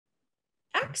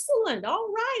Excellent.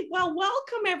 All right. Well,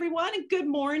 welcome everyone and good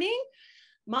morning.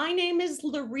 My name is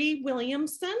Laree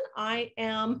Williamson. I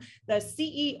am the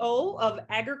CEO of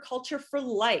Agriculture for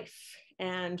Life.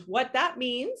 And what that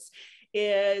means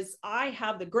is I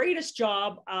have the greatest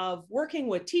job of working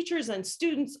with teachers and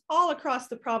students all across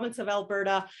the province of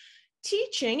Alberta,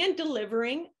 teaching and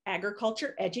delivering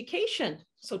agriculture education.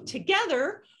 So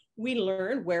together we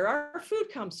learn where our food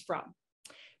comes from.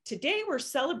 Today, we're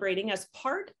celebrating as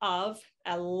part of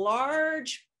a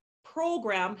large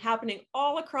program happening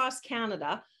all across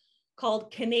Canada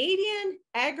called Canadian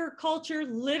Agriculture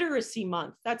Literacy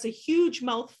Month. That's a huge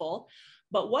mouthful,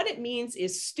 but what it means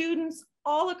is students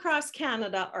all across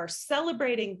Canada are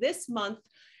celebrating this month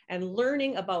and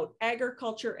learning about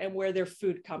agriculture and where their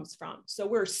food comes from. So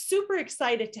we're super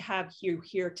excited to have you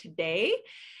here today.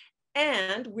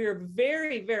 And we're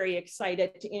very, very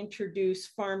excited to introduce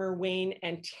Farmer Wayne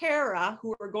and Tara,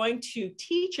 who are going to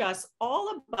teach us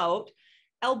all about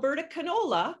Alberta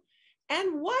canola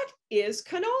and what is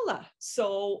canola.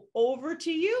 So over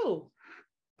to you.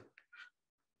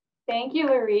 Thank you,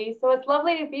 Laree. So it's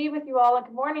lovely to be with you all, and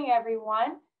good morning,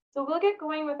 everyone. So we'll get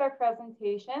going with our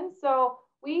presentation. So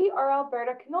we are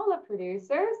Alberta canola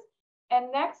producers. And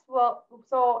next,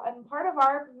 and part of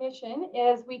our mission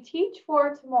is we teach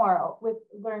for tomorrow with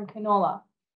Learn Canola.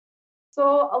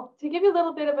 So to give you a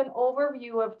little bit of an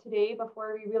overview of today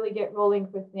before we really get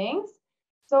rolling with things.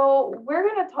 So we're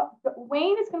going to talk,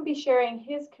 Wayne is going to be sharing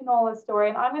his canola story,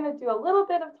 and I'm going to do a little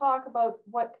bit of talk about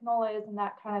what canola is and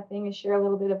that kind of thing and share a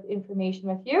little bit of information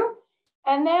with you.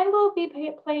 And then we'll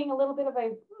be playing a little bit of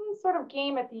a sort of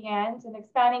game at the end and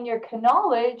expanding your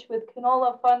knowledge with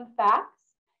canola fun facts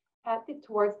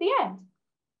towards the end.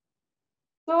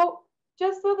 So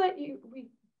just so that we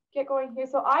get going here.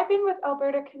 So I've been with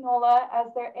Alberta Canola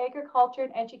as their agriculture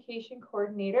and education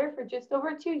coordinator for just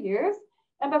over 2 years.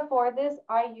 And before this,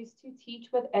 I used to teach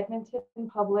with Edmonton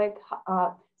Public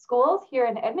Schools here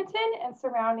in Edmonton and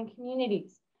surrounding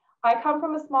communities. I come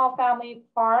from a small family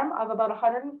farm of about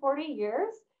 140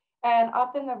 years. And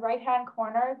up in the right-hand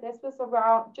corner, this was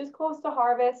around just close to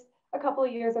harvest a couple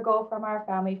of years ago from our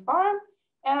family farm.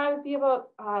 And I would be about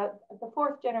the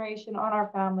 4th generation on our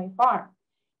family farm.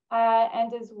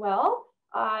 And as well,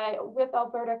 with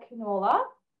Alberta Canola.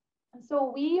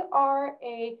 So we are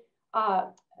a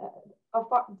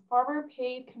farmer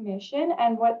paid commission.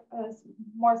 And what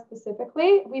more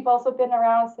specifically, we've also been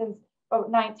around since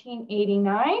about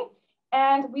 1989.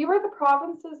 And we were the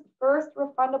province's first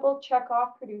refundable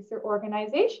checkoff producer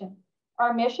organization.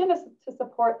 Our mission is to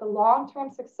support the long-term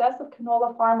success of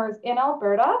canola farmers in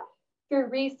Alberta through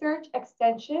research,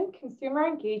 extension, consumer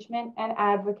engagement, and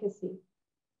advocacy.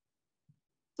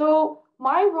 So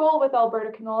my role with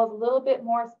Alberta Canola is a little bit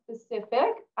more specific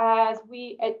as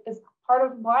part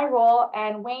of my role,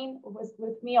 and Wayne was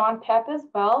with me on PEP as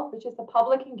well, which is the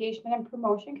Public Engagement and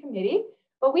Promotion Committee.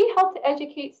 But we help to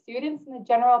educate students and the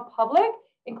general public,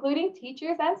 including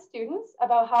teachers and students,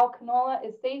 about how canola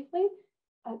is safely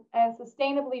and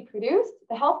sustainably produced,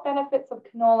 the health benefits of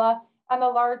canola, and the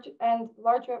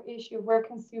larger issue of where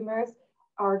consumers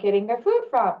are getting their food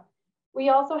from. We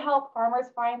also help farmers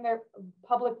find their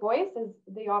public voice as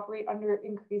they operate under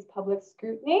increased public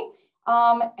scrutiny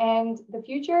and the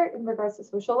future in regards to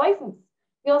social license.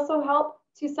 We also help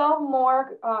to sell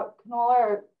more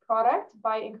canola product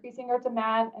by increasing our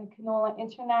demand in canola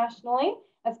internationally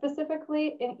and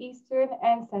specifically in Eastern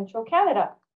and Central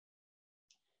Canada.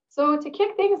 So to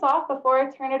kick things off before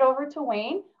I turn it over to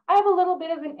Wayne, I have a little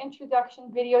bit of an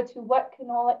introduction video to what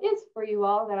canola is for you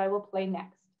all that I will play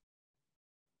next.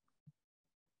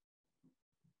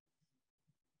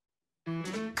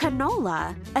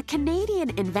 Canola, a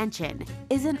Canadian invention,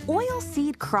 is an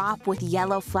oilseed crop with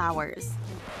yellow flowers.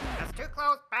 That's too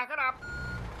close, back it up.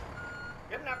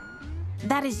 Good enough.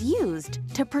 That is used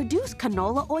to produce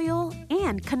canola oil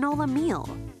and canola meal.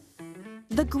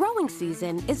 The growing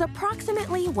season is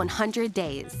approximately 100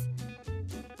 days.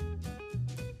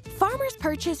 Farmers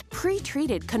purchase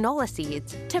pre-treated canola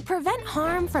seeds to prevent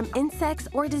harm from insects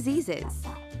or diseases.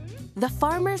 The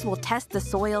farmers will test the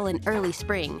soil in early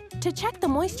spring to check the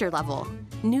moisture level,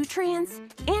 nutrients,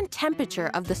 and temperature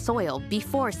of the soil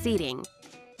before seeding.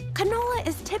 Canola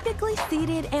is typically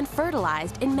seeded and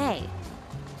fertilized in May.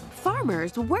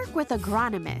 Farmers work with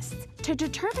agronomists to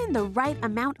determine the right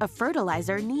amount of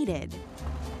fertilizer needed.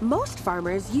 Most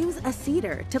farmers use a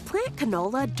seeder to plant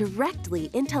canola directly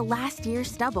into last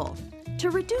year's stubble to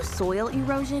reduce soil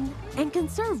erosion and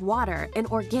conserve water and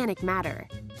organic matter.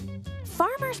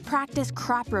 Farmers practice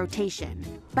crop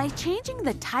rotation by changing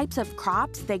the types of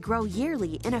crops they grow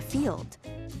yearly in a field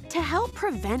to help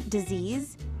prevent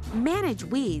disease, manage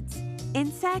weeds,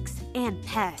 insects, and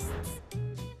pests.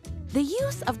 The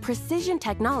use of precision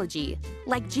technology,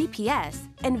 like GPS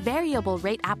and variable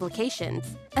rate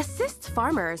applications, assists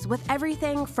farmers with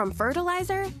everything from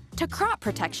fertilizer to crop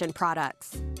protection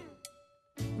products.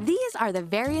 These are the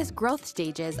various growth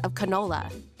stages of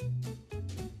canola.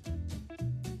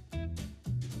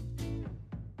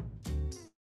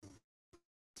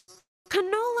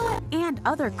 Canola and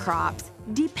other crops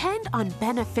depend on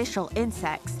beneficial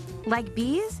insects, like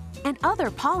bees and other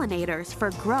pollinators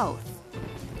for growth.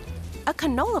 A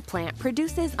canola plant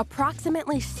produces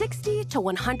approximately 60 to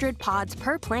 100 pods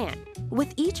per plant,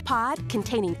 with each pod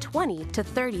containing 20 to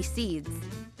 30 seeds.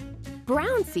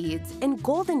 Brown seeds in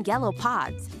golden yellow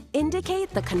pods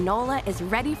indicate the canola is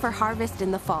ready for harvest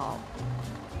in the fall.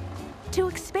 To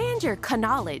expand your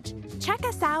knowledge, check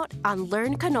us out on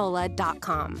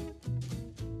learncanola.com.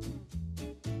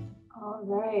 All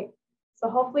right. So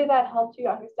hopefully that helped you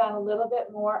understand a little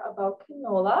bit more about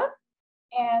canola.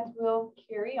 And we'll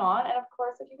carry on. And of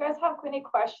course, if you guys have any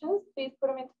questions, please put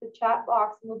them into the chat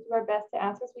box and we'll do our best to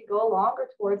answer as we go along or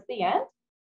towards the end.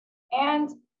 And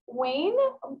Wayne,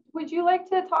 would you like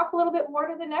to talk a little bit more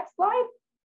to the next slide?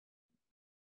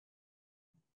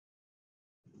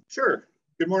 Sure.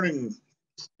 Good morning,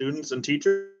 students and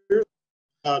teachers.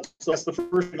 So that's the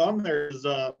first thing on there is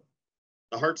the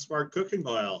Heart Smart cooking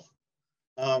oil.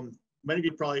 Many of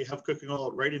you probably have cooking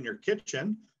oil right in your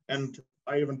kitchen, and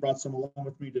I even brought some along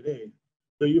with me today.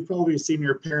 So you've probably seen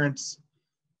your parents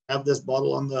have this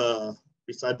bottle on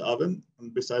beside the oven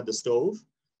and beside the stove,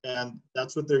 and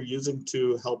that's what they're using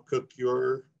to help cook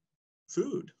your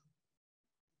food.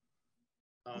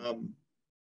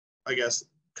 I guess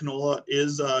canola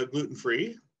is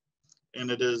gluten-free,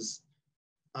 and it is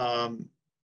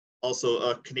also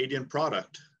a Canadian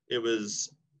product. It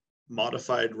was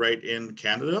modified right in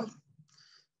Canada,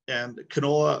 and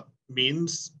canola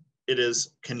means it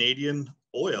is Canadian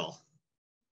oil.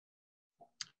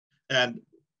 And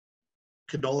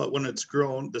canola, when it's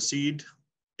grown, the seed,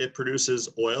 it produces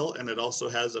oil, and it also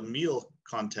has a meal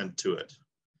content to it.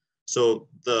 So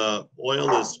the oil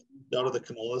is out of the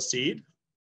canola seed,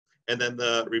 and then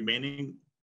the remaining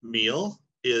meal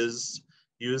is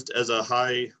used as a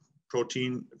high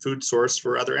protein food source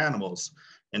for other animals.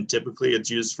 And typically it's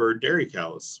used for dairy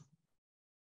cows.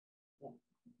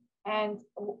 And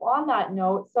on that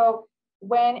note, so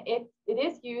when it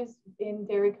is used in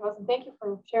dairy cows, and thank you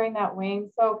for sharing that, Wayne.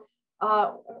 So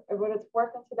when it's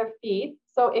worked into their feed,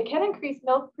 so it can increase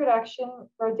milk production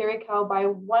for a dairy cow by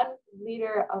 1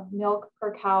 liter of milk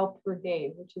per cow per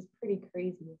day, which is pretty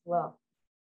crazy as well.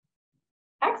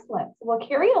 Excellent. So we'll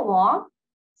carry along.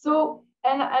 So,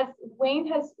 and as Wayne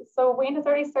has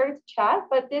already started to chat,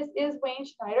 but this is Wayne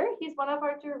Schneider. He's one of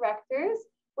our directors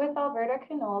with Alberta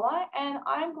Canola, and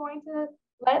I'm going to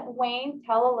let Wayne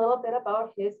tell a little bit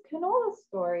about his canola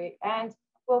story, and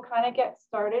we'll kind of get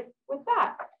started with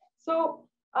that. So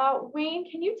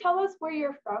Wayne, can you tell us where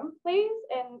you're from, please,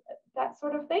 and that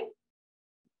sort of thing?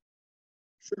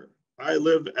 Sure. I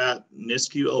live at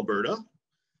Nisku, Alberta,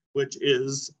 which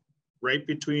is right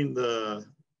between the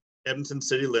Edmonton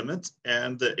city limits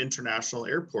and the international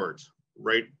airport,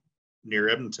 right near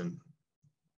Edmonton.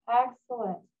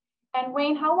 Excellent. And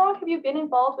Wayne, how long have you been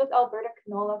involved with Alberta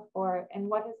Canola for, and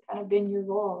what has kind of been your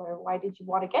role, or why did you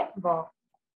want to get involved?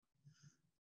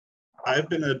 I've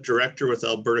been a director with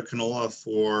Alberta Canola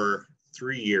for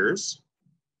 3 years.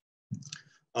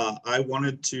 I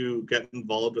wanted to get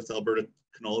involved with Alberta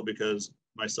Canola because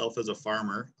myself as a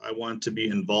farmer, I wanted to be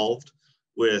involved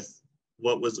with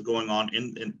what was going on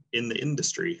in the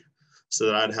industry, so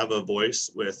that I'd have a voice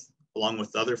along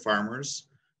with other farmers,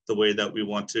 the way that we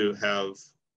want to have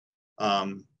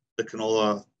the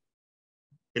canola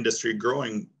industry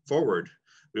growing forward.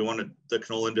 We wanted the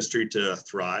canola industry to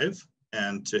thrive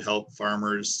and to help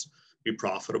farmers be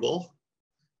profitable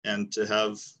and to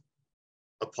have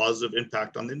a positive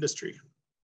impact on the industry.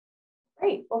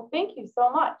 Great. Well, thank you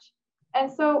so much.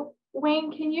 And so,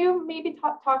 Wayne, can you maybe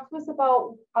talk to us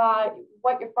about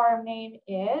what your farm name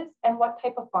is and what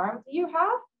type of farm do you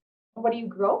have? And what do you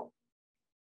grow?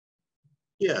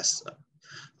 Yes.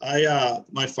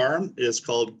 My farm is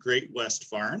called Great West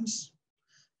Farms.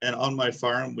 And on my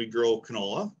farm, we grow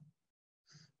canola,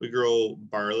 we grow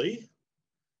barley,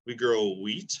 we grow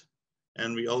wheat,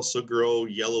 and we also grow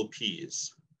yellow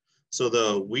peas. So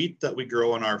the wheat that we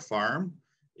grow on our farm,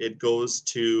 it goes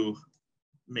to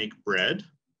make bread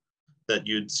that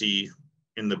you'd see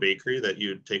in the bakery that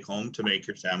you'd take home to make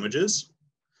your sandwiches.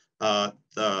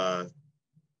 The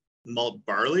malt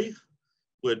barley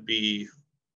would be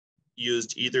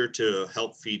used either to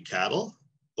help feed cattle,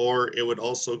 or it would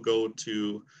also go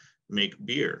to make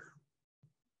beer.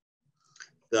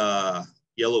 The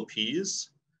yellow peas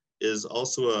is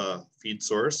also a feed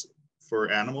source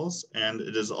for animals, and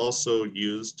it is also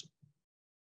used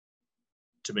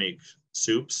to make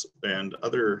soups and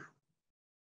other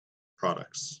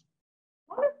products.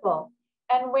 Wonderful.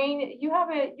 And Wayne, you have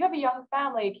a young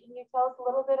family. Can you tell us a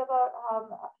little bit about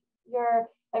your?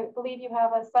 I believe you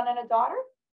have a son and a daughter.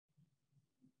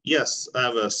 Yes, I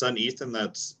have a son, Ethan,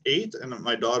 that's 8, and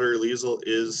my daughter, Liesel,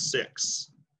 is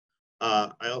 6.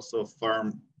 I also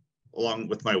farm along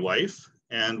with my wife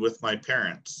and with my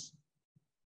parents.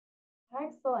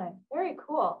 Excellent. Very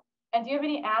cool. And do you have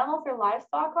any animals or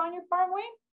livestock on your farm, Wayne?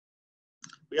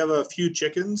 We have a few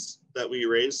chickens that we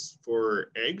raise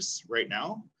for eggs right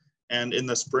now. And in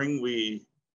the spring, we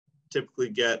typically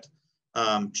get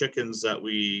chickens that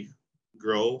we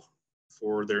grow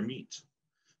for their meat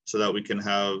so that we can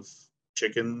have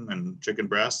chicken and chicken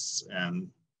breasts and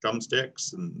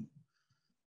drumsticks.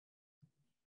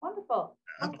 Wonderful.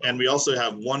 And we also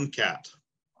have one cat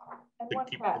And to one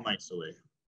keep cat. the mice away.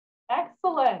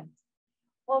 Excellent.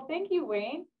 Well, thank you,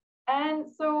 Wayne. And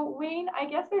so, Wayne, I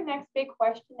guess our next big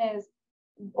question is,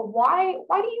 why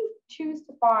do you choose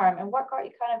to farm, and what got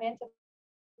you kind of into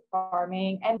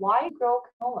farming, and why grow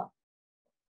canola?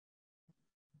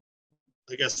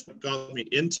 I guess what got me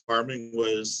into farming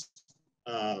was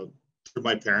through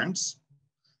my parents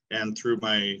and through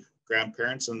my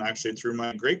grandparents, and actually through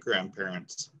my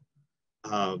great-grandparents.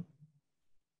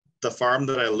 The farm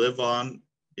that I live on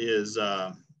is,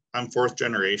 I'm 4th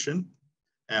generation,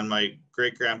 and my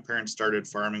great-grandparents started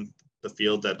farming the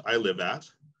field that I live at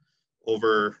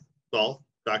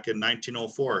back in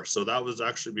 1904. So that was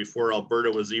actually before Alberta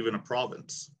was even a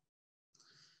province.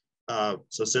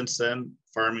 So since then,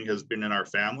 farming has been in our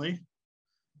family,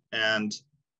 and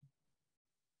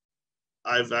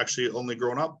I've actually only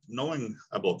grown up knowing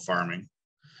about farming,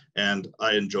 and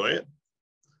I enjoy it.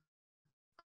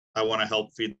 I want to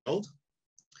help feed the world,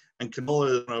 and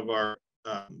canola is one of our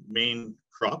main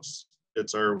crops.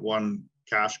 It's our one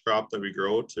cash crop that we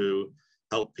grow to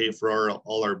help pay for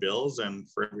all our bills and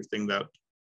for everything that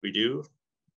we do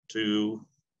to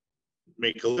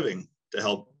make a living, to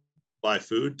help buy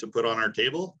food to put on our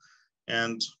table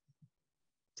and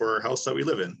for our house that we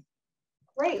live in.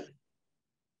 Great.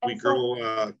 We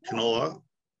grow canola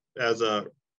as a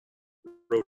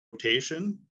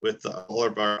rotation with all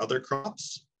of our other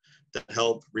crops that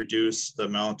help reduce the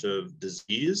amount of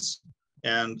disease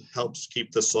and helps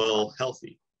keep the soil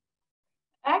healthy.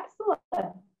 Excellent.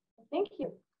 Thank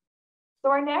you. So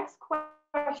our next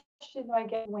question, I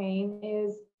guess, Wayne,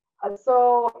 is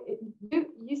so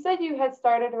you said you had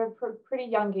started at a pretty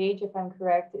young age, if I'm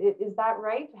correct. Is that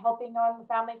right? Helping on the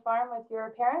family farm with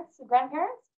your parents and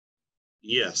grandparents?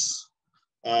 Yes.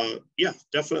 Yeah,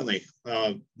 definitely.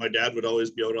 My dad would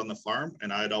always be out on the farm,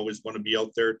 and I'd always want to be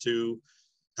out there to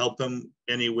help him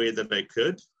any way that I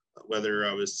could, whether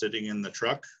I was sitting in the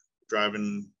truck,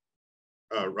 riding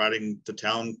to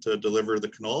town to deliver the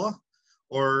canola,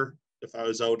 or if I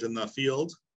was out in the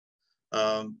field,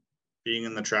 being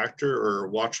in the tractor or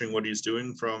watching what he's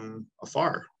doing from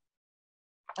afar.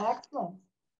 Excellent.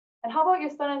 And how about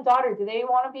your son and daughter? Do they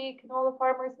want to be canola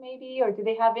farmers maybe, or do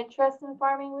they have interest in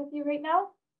farming with you right now?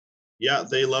 Yeah,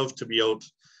 they love to be out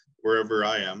wherever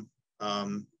I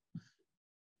am.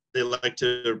 They like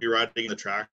to be riding the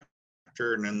tractor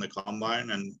and in the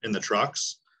combine and in the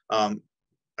trucks. I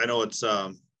know it's,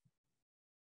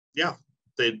 yeah,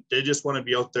 they just want to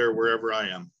be out there wherever I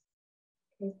am.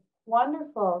 Okay.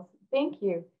 Wonderful. Thank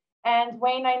you. And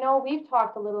Wayne, I know we've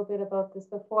talked a little bit about this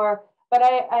before, but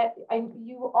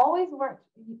you always weren't,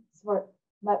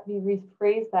 let me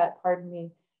rephrase that, pardon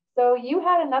me. So you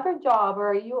had another job,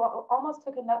 or you almost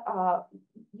took another,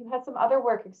 you had some other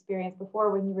work experience before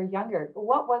when you were younger.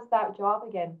 What was that job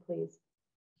again, please?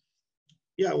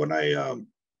 Yeah, when I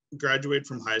graduated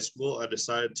from high school, I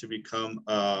decided to become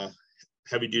a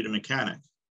heavy-duty mechanic.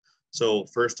 So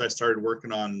first I started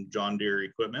working on John Deere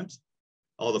equipment,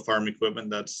 all the farm equipment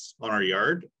that's on our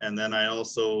yard. And then I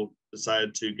also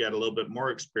decided to get a little bit more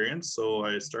experience. So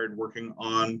I started working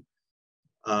on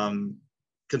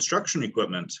construction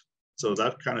equipment. So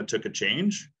that kind of took a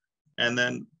change. And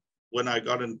then when I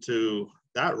got into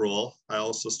that role, I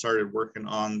also started working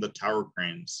on the tower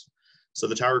cranes. So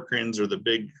the tower cranes are the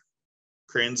big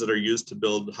cranes that are used to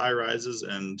build high rises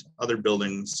and other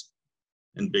buildings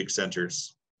in big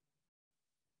centers.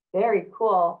 Very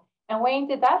cool. And Wayne,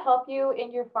 did that help you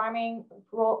in your farming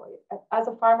role as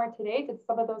a farmer today? Did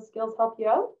some of those skills help you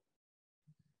out?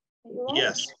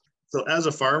 Yes. So as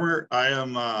a farmer, I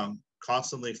am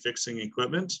constantly fixing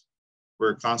equipment.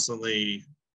 We're constantly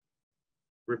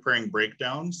repairing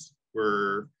breakdowns.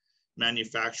 We're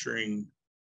manufacturing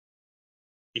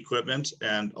equipment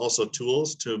and also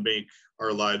tools to make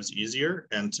our lives easier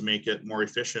and to make it more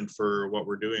efficient for what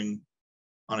we're doing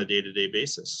on a day-to-day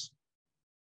basis.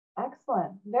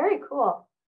 Excellent. Very cool.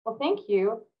 Well, thank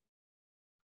you.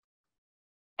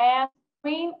 And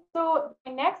Wayne, so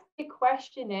my next big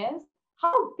question is,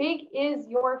 how big is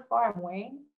your farm,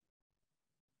 Wayne?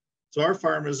 So our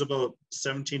farm is about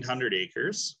 1,700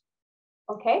 acres.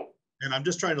 Okay. And I'm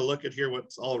just trying to look at here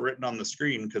what's all written on the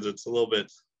screen because it's a little bit.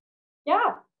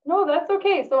 Yeah, no, that's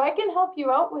okay. So I can help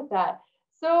you out with that.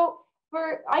 So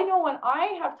I know when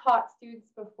I have taught students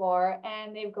before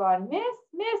and they've gone, Miss,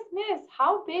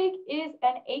 how big is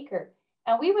an acre?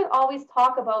 And we would always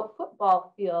talk about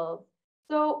football fields.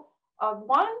 So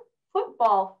one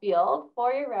football field,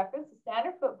 for your reference, a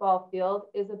standard football field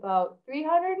is about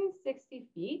 360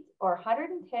 feet or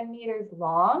 110 meters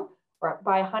long or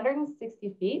by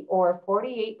 160 feet or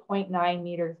 48.9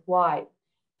 meters wide.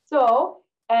 So,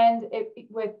 and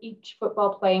with each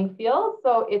football playing field,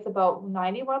 so it's about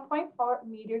 91.4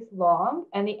 meters long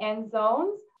and the end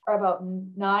zones are about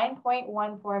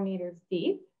 9.14 meters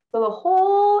deep. So the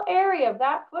whole area of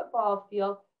that football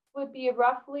field would be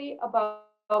roughly about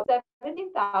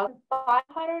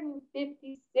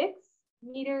 17,556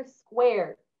 meters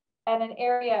squared. And an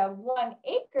area of 1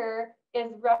 acre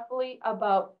is roughly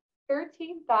about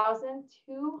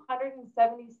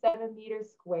 13,277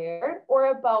 meters squared, or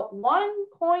about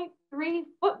 1.3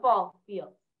 football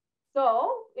fields.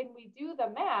 So when we do the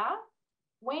math,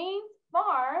 Wayne's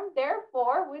farm,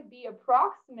 therefore, would be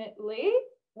approximately,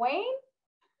 Wayne,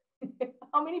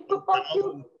 how many football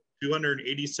fields?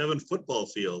 287 football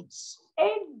fields.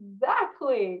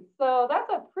 Exactly. So that's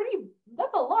a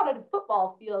lot of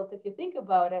football fields if you think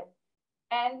about it.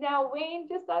 And now, Wayne,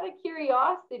 just out of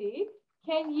curiosity,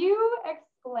 can you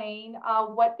explain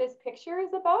what this picture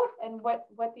is about and what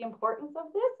the importance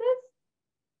of this is?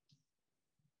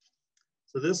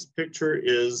 So this picture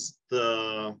is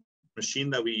the machine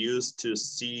that we use to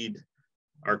seed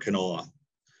our canola.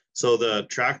 So the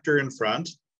tractor in front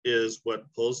is what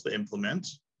pulls the implement.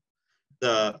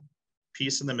 The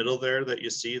piece in the middle there that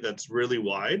you see that's really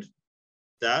wide,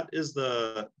 that is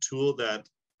the tool that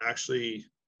actually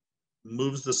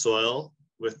moves the soil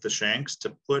with the shanks to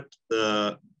put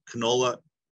the canola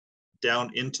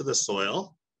down into the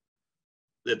soil.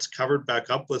 It's covered back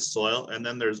up with soil. And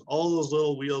then there's all those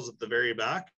little wheels at the very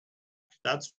back.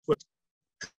 That's what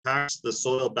packs the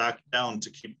soil back down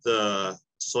to keep the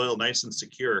soil nice and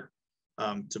secure,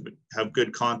 to have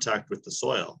good contact with the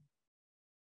soil.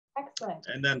 Excellent.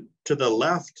 And then to the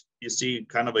left, you see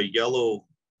kind of a yellow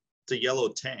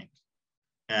tank.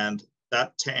 And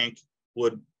that tank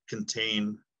would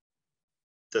contain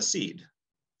the seed,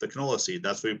 the canola seed.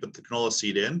 That's where we put the canola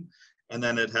seed in. And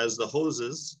then it has the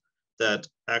hoses that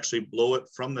actually blow it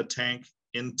from the tank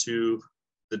into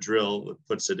the drill that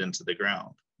puts it into the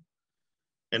ground.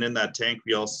 And in that tank,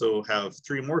 we also have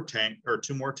two more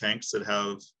tanks that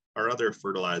have our other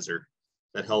fertilizer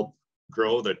that help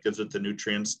grow, that gives it the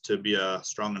nutrients to be a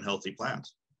strong and healthy plant.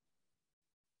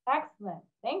 Excellent.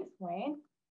 Thanks, Wayne.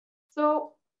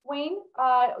 So Wayne,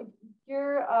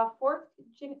 you're a fourth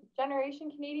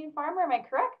generation Canadian farmer, am I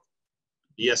correct?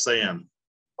 Yes, I am.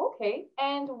 Okay,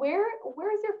 and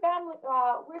where's your family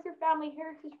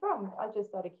heritage from?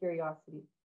 Just out of curiosity.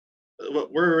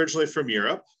 We're originally from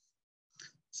Europe,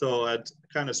 so it's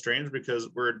kind of strange because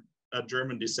we're a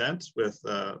German descent with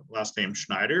last name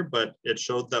Schneider, but it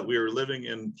showed that we were living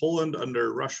in Poland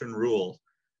under Russian rule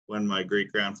when my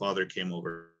great-grandfather came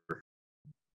over.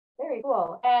 Very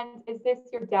cool. And is this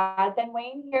your dad then,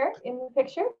 Wayne, here in the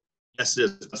picture? Yes, it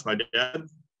is. That's my dad,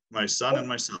 my son, and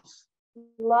myself.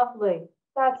 Lovely.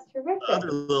 That's terrific. The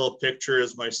other little picture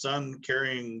is my son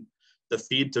carrying the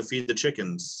feed to feed the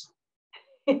chickens.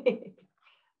 It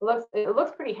looks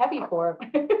pretty heavy for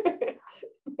him.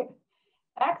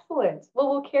 Excellent. Well,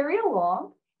 we'll carry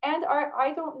along. And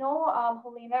I don't know,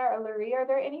 Helena or Larry, are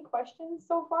there any questions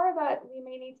so far that we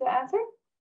may need to answer?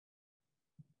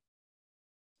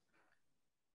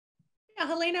 Yeah,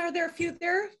 Helena, are there a few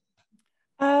there?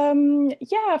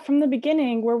 Yeah, from the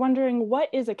beginning, we're wondering what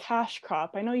is a cash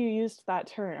crop? I know you used that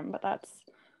term, but that's...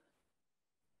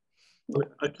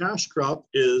 A cash crop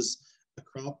is a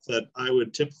crop that I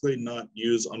would typically not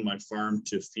use on my farm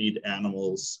to feed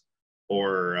animals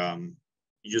or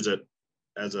use it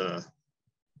as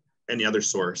any other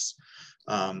source.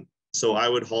 So I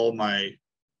would haul my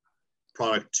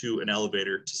product to an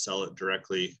elevator to sell it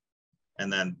directly,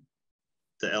 and then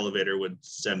the elevator would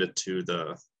send it to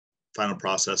the final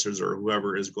processors or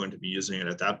whoever is going to be using it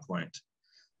at that point.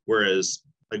 Whereas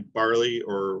like barley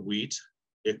or wheat,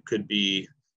 it could be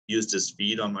used as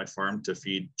feed on my farm to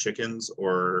feed chickens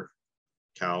or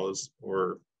cows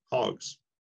or hogs.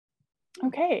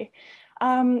 Okay.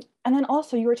 And then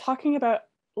also you were talking about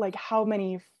like how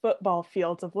many football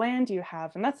fields of land you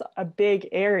have, and that's a big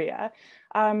area.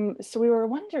 So we were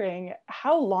wondering,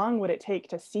 how long would it take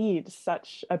to seed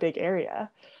such a big area?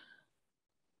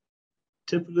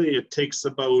 Typically, it takes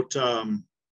about kind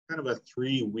of a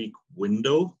 3-week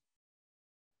window.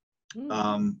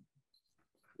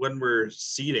 When we're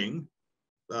seeding,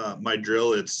 my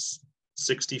drill, it's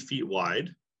 60 feet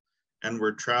wide, and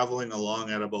we're traveling along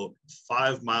at about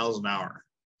 5 miles an hour.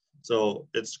 So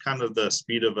it's kind of the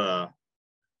speed of a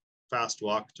fast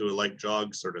walk to a light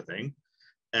jog sort of thing.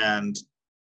 And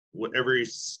every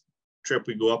trip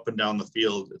we go up and down the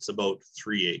field, it's about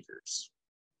 3 acres.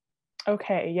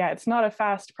 Okay, yeah, it's not a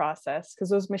fast process because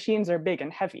those machines are big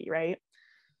and heavy, right?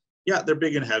 Yeah, they're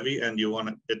big and heavy, and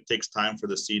it takes time for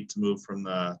the seed to move from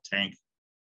the tank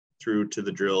through to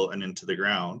the drill and into the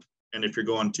ground. And if you're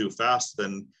going too fast,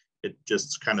 then it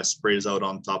just kind of sprays out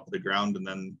on top of the ground, and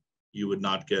then your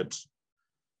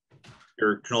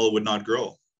canola would not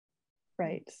grow.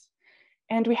 Right.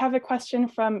 And we have a question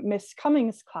from Miss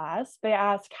Cummings' class. They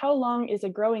ask, how long is a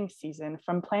growing season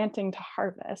from planting to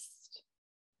harvest?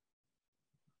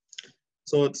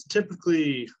 So it's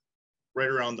typically right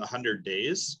around 100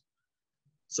 days.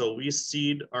 So we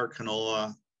seed our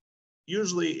canola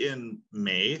usually in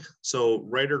May. So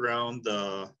right around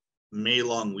the May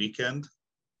long weekend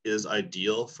is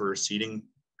ideal for seeding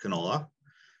canola.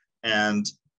 And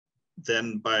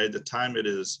then by the time it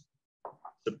is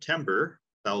September,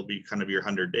 that will be kind of your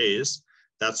 100 days.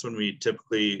 That's when we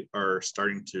typically are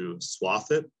starting to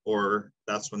swath it, or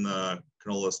that's when the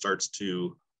canola starts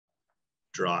to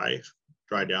dry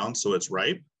down, so it's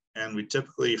ripe. And we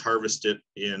typically harvest it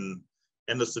in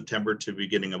end of September to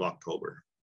beginning of October.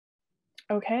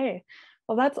 Okay,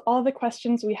 well, that's all the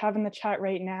questions we have in the chat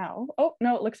right now. Oh,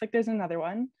 no, it looks like there's another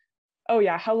one. Oh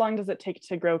yeah, how long does it take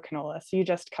to grow canola? So you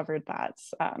just covered that.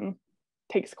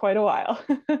 Takes quite a while.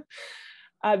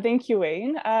 Thank you,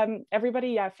 Wayne. Everybody,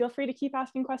 yeah, feel free to keep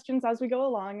asking questions as we go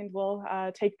along, and we'll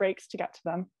take breaks to get to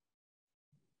them.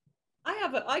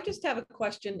 I just have a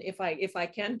question, if I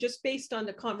can, just based on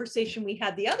the conversation we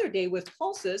had the other day with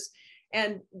pulses,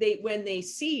 and when they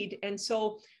seed. And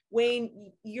so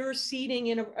Wayne, you're seeding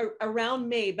in around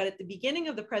May, but at the beginning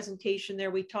of the presentation there,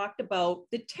 we talked about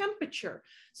the temperature.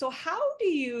 So how do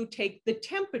you take the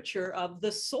temperature of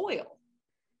the soil?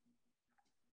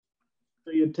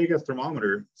 So you take a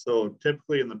thermometer. So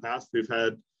typically in the past, we've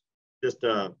had just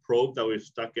a probe that we've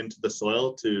stuck into the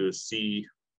soil to see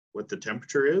what the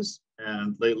temperature is.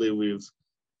 And lately we've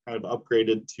kind of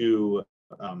upgraded to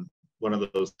one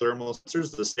of those thermal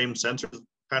sensors, the same sensors,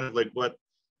 kind of like what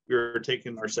we were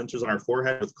taking our sensors on our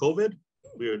forehead with COVID.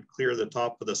 We would clear the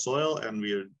top of the soil and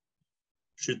we would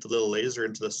shoot the little laser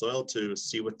into the soil to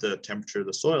see what the temperature of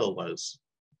the soil was.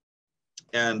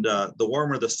 And the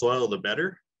warmer the soil, the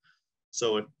better.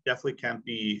 So it definitely can't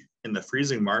be in the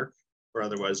freezing mark, or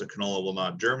otherwise the canola will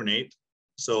not germinate.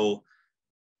 So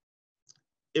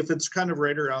if it's kind of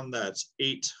right around that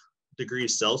 8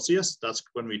 degrees Celsius, that's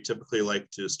when we typically like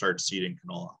to start seeding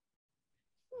canola.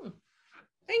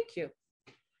 Thank you.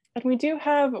 And we do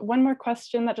have one more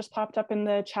question that just popped up in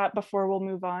the chat before we'll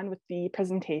move on with the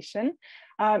presentation.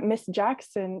 Miss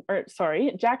Jackson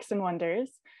wonders,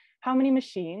 how many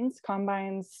machines,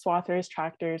 combines, swathers,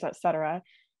 tractors, etc.,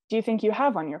 do you think you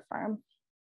have on your farm?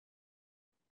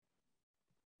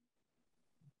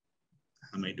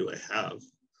 How many do I have?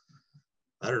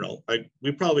 I don't know.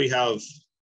 We probably have,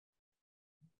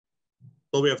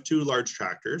 well, we have 2 large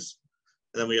tractors,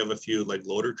 and then we have a few like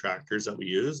loader tractors that we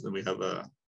use. Then we have a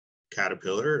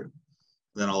Caterpillar,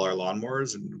 then all our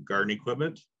lawnmowers and garden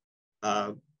equipment,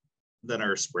 then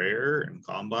our sprayer and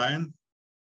combine,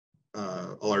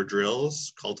 all our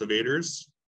drills, cultivators,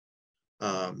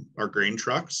 our grain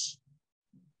trucks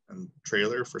and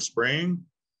trailer for spraying.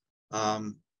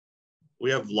 We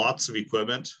have lots of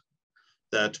equipment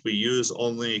that we use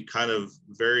only kind of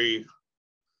very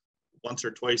once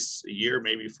or twice a year,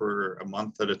 maybe for a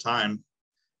month at a time,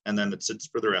 and then it sits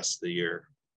for the rest of the year.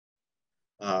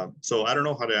 So I don't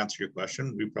know how to answer your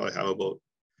question. We probably have about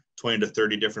 20 to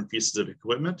 30 different pieces of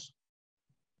equipment.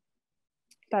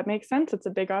 That makes sense. It's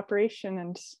a big operation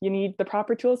and you need the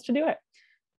proper tools to do it.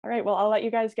 All right, well, I'll let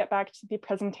you guys get back to the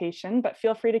presentation, but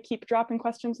feel free to keep dropping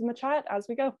questions in the chat as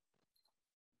we go.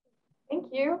 Thank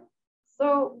you.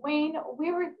 So Wayne,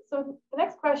 so the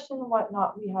next question and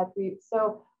whatnot we had for you.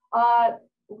 So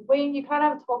Wayne, you kind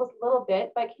of told us a little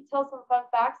bit, but can you tell some fun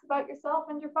facts about yourself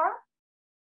and your farm?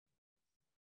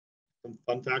 Some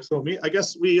fun facts about me. I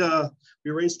guess we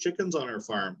raise chickens on our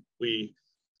farm. We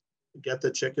get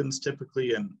the chickens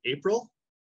typically in April,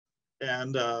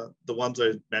 And the ones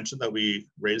I mentioned that we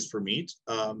raise for meat,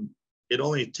 it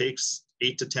only takes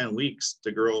 8 to 10 weeks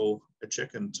to grow a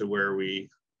chicken to where we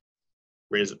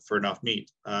raise it for enough meat.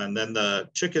 And then the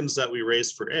chickens that we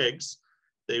raise for eggs,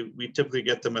 we typically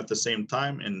get them at the same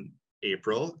time in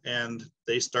April, and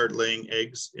they start laying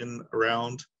eggs in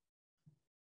around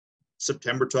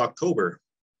September to October.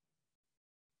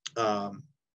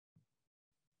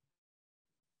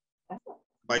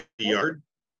 My yard,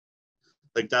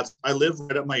 like I live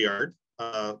right at my yard.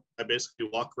 I basically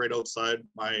walk right outside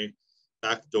my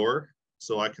back door,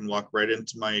 so I can walk right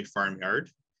into my farmyard,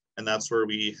 and that's where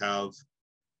we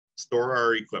store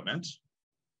our equipment.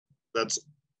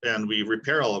 And we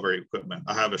repair all of our equipment.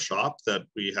 I have a shop that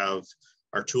we have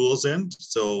our tools in.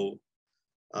 So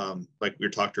like we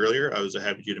talked earlier, I was a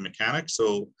heavy duty mechanic.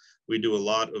 So we do a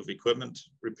lot of equipment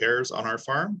repairs on our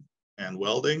farm, and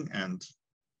welding and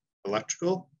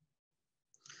electrical.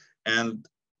 And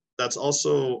that's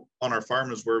also on our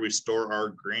farm is where we store our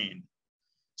grain.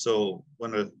 So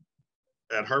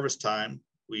at harvest time,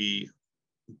 we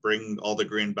bring all the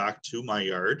grain back to my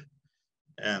yard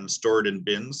and store it in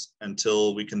bins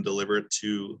until we can deliver it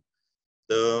to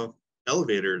the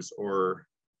elevators or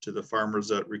to the farmers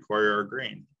that require our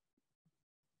grain.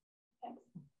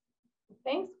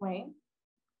 Thanks, Wayne.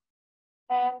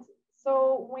 And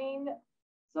so Wayne,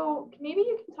 so maybe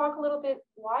you can talk a little bit,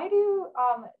 why do,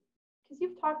 because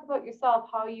you've talked about yourself,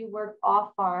 how you work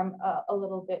off farm a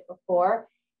little bit before,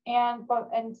 and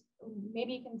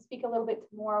maybe you can speak a little bit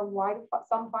more, why do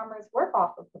some farmers work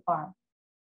off of the farm?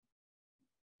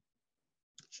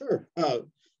 Sure.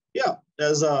 Yeah,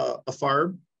 as a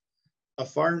farm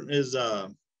is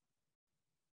a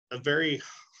very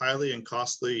highly and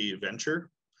costly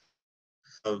venture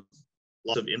of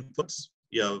lots of inputs.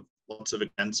 You have lots of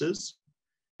expenses,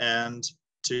 and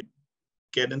to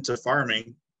get into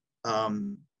farming,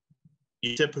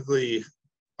 you typically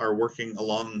are working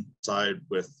alongside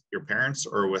with your parents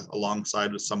or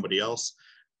alongside with somebody else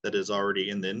that is already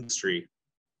in the industry.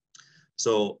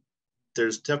 So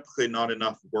there's typically not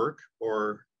enough work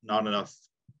or not enough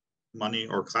money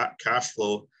or cash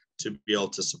flow to be able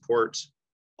to support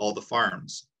all the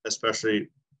farms. Especially,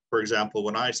 for example,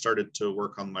 when I started to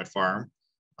work on my farm,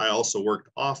 I also worked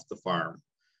off the farm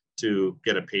to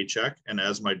get a paycheck. And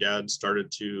as my dad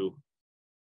started to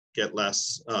get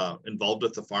less involved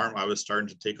with the farm, I was starting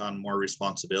to take on more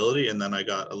responsibility. And then I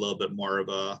got a little bit more of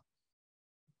a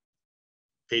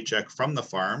paycheck from the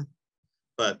farm.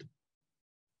 But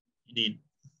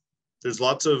there's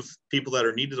lots of people that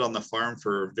are needed on the farm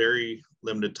for a very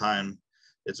limited time.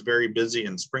 It's very busy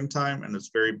in springtime and it's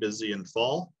very busy in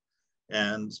fall.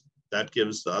 And that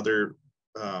gives the other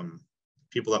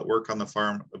people that work on the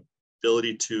farm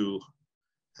ability to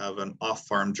have an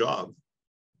off-farm job.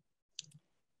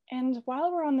 And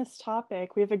while we're on this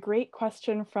topic, we have a great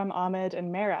question from Ahmed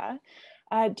and Mara.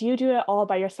 Do you do it all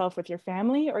by yourself with your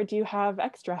family, or do you have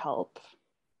extra help?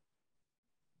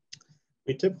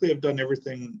 We typically have done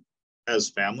everything as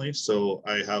family. So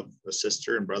I have a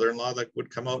sister and brother-in-law that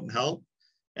would come out and help,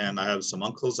 and I have some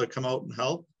uncles that come out and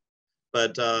help.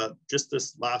 But just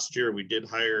this last year, we did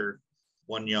hire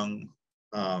one young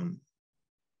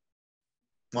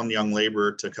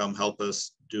laborer to come help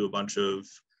us do a bunch of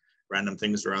random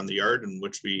things around the yard, in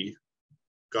which we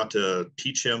got to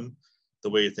teach him the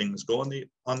way things go on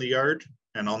the yard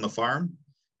and on the farm.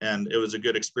 And it was a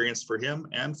good experience for him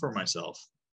and for myself.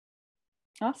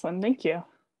 Awesome, thank you.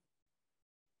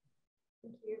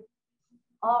 Thank you.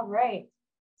 All right.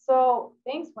 So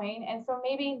thanks, Wayne. And so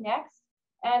maybe next,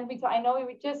 and I know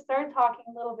we just started talking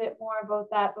a little bit more about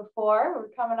that before. We're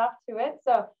coming up to it.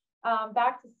 So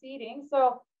back to seeding.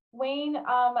 So Wayne,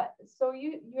 so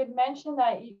you had mentioned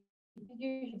that you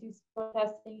usually do soil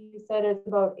testing. You said it's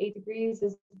about 8 degrees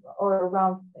or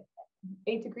around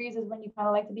 8 degrees is when you kind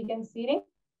of like to begin seeding.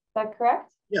 Is that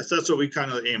correct? Yes, that's what we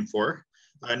kind of aim for.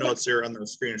 I know it's there on the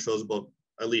screen, it shows about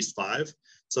at least 5.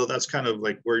 So that's kind of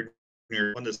like where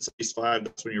when it's at least 5,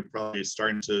 that's when you're probably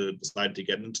starting to decide to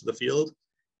get into the field,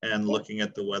 and looking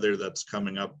at the weather that's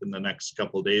coming up in the next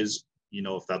couple of days, you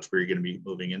know, if that's where you're going to be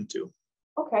moving into.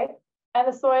 Okay. And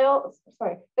the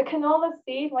canola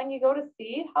seed, when you go to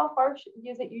seed, how far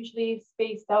is it usually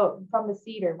spaced out from the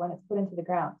seeder when it's put into the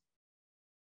ground?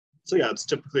 So yeah, it's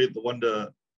typically the 1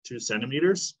 to 2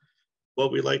 centimeters.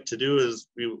 What we like to do is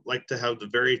we like to have the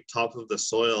very top of the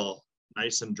soil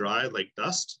nice and dry, like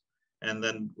dust. And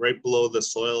then right below the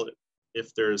soil,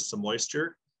 if there's some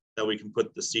moisture that we can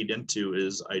put the seed into,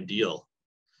 is ideal.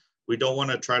 We don't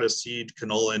want to try to seed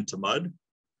canola into mud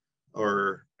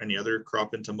or any other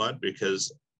crop into mud,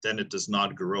 because then it does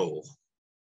not grow.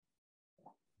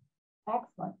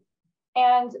 Excellent.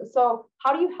 And so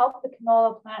how do you help the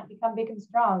canola plant become big and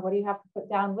strong? What do you have to put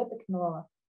down with the canola?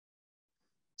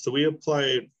 So we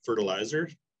apply fertilizer.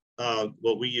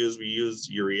 What we use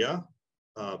urea,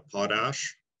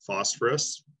 potash,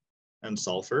 phosphorus, and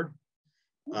sulfur.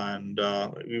 And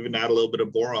we even add a little bit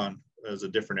of boron as a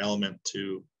different element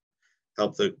to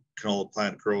help the canola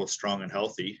plant grow strong and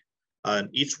healthy. And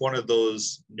each one of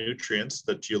those nutrients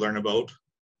that you learn about,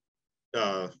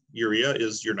 urea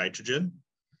is your nitrogen,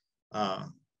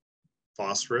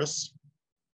 phosphorus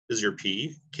is your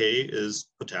P, K is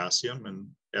potassium, and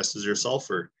S is your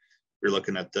sulfur. You're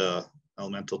looking at the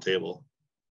elemental table.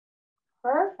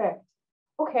 Perfect.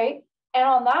 Okay. And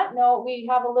on that note, we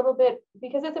have a little bit,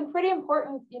 because it's pretty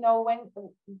important, you know,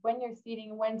 when you're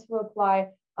seeding, when to apply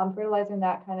fertilizer and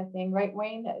that kind of thing, right,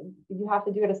 Wayne? You have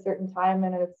to do it at a certain time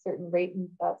and at a certain rate and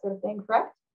that sort of thing,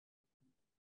 correct?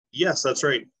 Yes, that's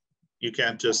right. You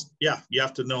can't just, you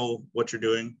have to know what you're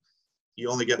doing. You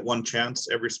only get one chance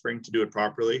every spring to do it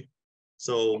properly.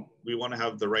 So we want to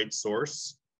have the right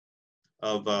source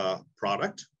of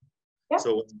product. Yeah.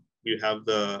 So when you have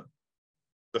the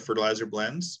fertilizer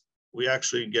blends, we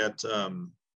actually get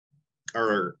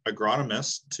our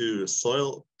agronomists to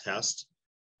soil test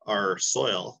our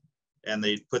soil, and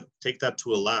they take that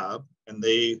to a lab, and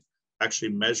they actually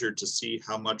measure to see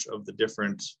how much of the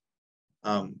different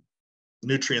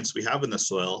nutrients we have in the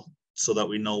soil, so that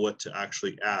we know what to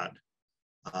actually add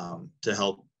to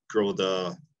help grow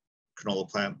the canola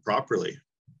plant properly.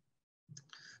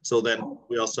 So then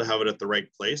we also have it at the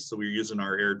right place. So we're using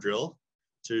our air drill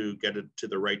to get it to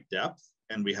the right depth,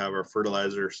 and we have our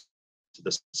fertilizers to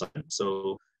the side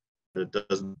so that it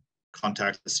doesn't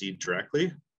contact the seed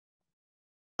directly.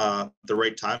 The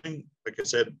right timing, like I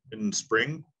said, in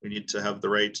spring, we need to have the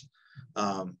right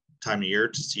time of year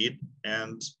to seed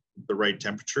and the right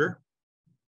temperature,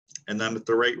 and then at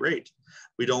the right rate.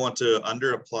 We don't want to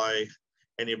under apply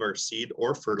any of our seed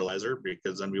or fertilizer,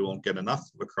 because then we won't get enough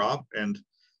of a crop, and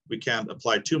we can't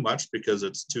apply too much because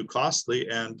it's too costly.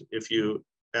 And if you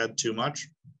add too much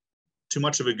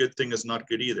of a good thing is not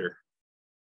good either.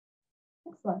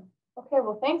 Excellent. Okay,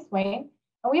 well, thanks, Wayne.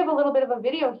 And we have a little bit of a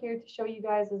video here to show you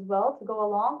guys as well to go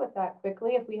along with that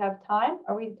quickly if we have time.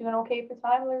 Are we doing okay for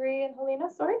time, Larry and Helena?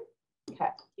 Sorry. Okay.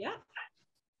 Yeah.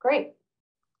 Great.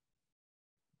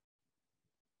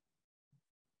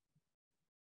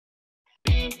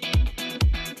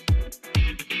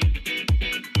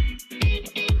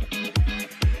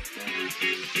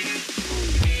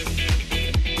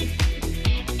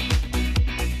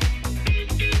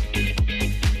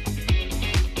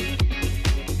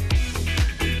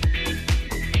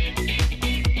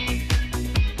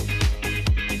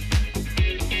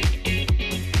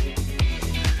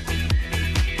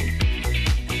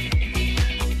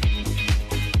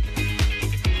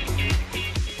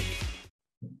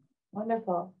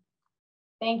 Wonderful.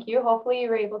 Thank you. Hopefully you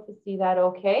were able to see that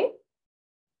okay.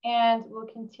 And we'll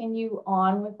continue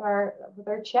on with our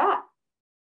chat.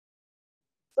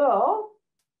 So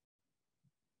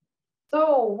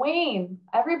Wayne,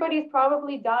 everybody's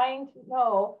probably dying to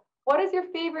know, what is your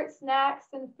favorite snacks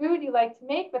and food you like to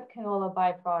make with canola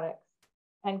byproducts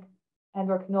and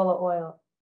or canola oil?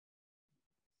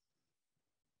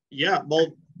 Yeah, well,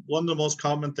 one of the most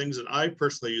common things that I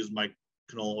personally use my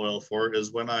canola oil for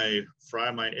is when I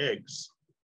fry my eggs.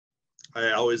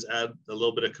 I always add a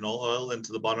little bit of canola oil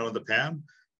into the bottom of the pan,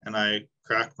 and I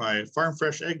crack my farm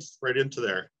fresh eggs right into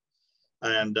there.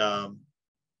 And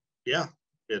yeah,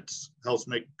 it helps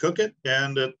cook it,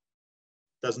 and it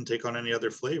doesn't take on any other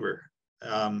flavor.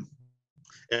 And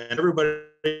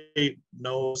everybody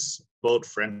knows about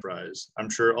French fries. I'm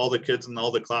sure all the kids in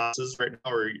all the classes right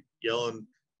now are yelling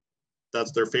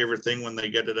that's their favorite thing when they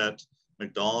get it at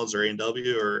McDonald's or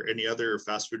A&W or any other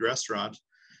fast food restaurant.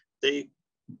 They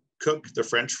cook the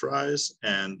French fries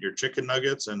and your chicken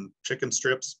nuggets and chicken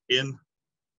strips in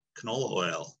canola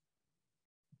oil.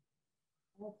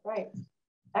 That's right.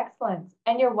 Excellent.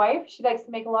 And your wife, she likes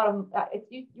to make a lot of,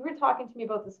 you were talking to me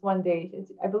about this one day.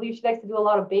 I believe she likes to do a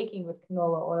lot of baking with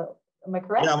canola oil. Am I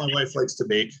correct? Yeah, my wife likes to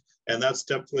bake, and that's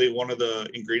definitely one of the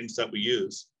ingredients that we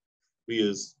use. We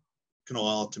use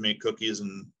canola oil to make cookies,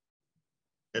 and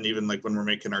even like when we're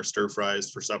making our stir fries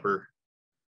for supper,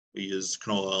 we use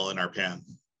canola oil in our pan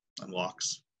and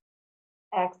woks.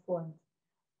 Excellent.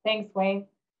 Thanks, Wayne.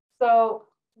 So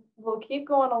we'll keep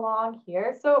going along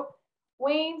here. So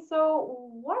Wayne, so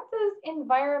what does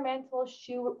environmental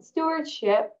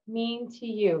stewardship mean to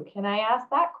you? Can I ask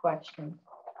that question?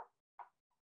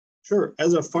 Sure.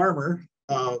 As a farmer,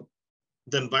 the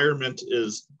environment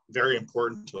is very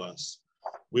important to us.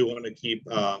 We want to keep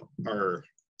our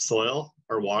soil,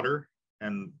 our water,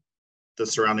 and the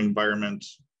surrounding environment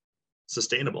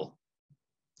sustainable.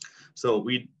 So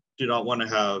we do not want to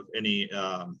have any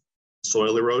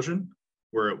soil erosion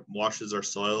where it washes our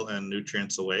soil and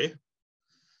nutrients away.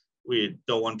 We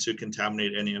don't want to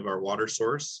contaminate any of our water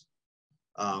source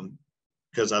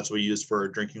because that's what we use for our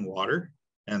drinking water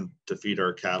and to feed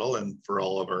our cattle and for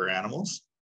all of our animals.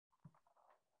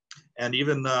 And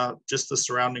even just the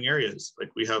surrounding areas.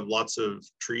 Like we have lots of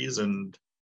trees and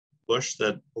bush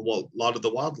that a lot of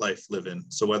the wildlife live in.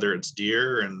 So whether it's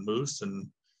deer and moose and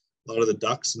a lot of the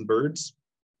ducks and birds,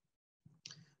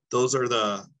 those are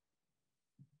the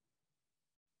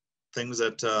things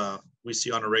that we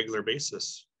see on a regular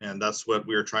basis. And that's what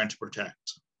we're trying to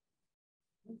protect.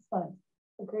 Excellent.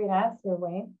 A great answer,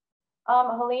 Wayne.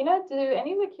 Helena, do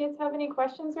any of the kids have any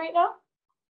questions right now?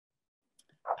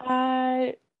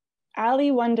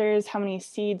 Allie wonders how many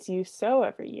seeds you sow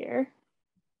every year.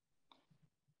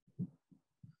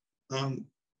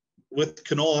 With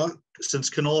canola, since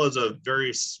canola is a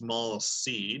very small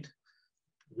seed,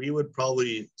 we would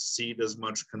probably seed as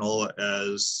much canola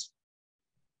as,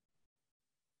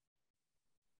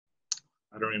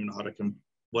 I don't even know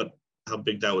how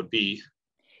big that would be.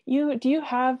 Do you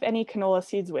have any canola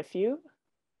seeds with you?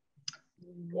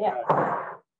 Yeah.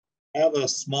 I have a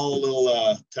small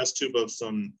little test tube of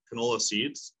some canola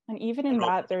seeds. And even in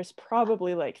that, there's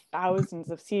probably like thousands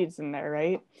of seeds in there,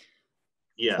 right?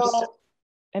 Yes. So,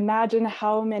 imagine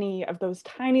how many of those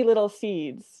tiny little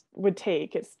seeds would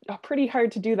take. It's pretty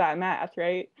hard to do that math,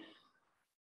 right?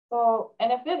 So,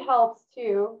 and if it helps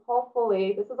too,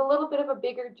 hopefully, this is a little bit of a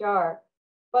bigger jar,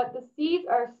 but the seeds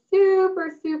are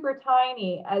super, super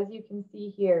tiny, as you can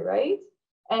see here, right?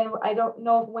 And I don't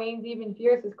know if Wayne's even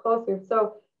fierce is closer.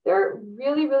 So they're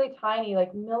really, really tiny,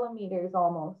 like millimeters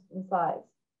almost in size.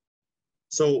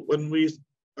 So when we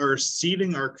are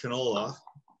seeding our canola,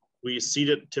 we seed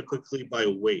it typically by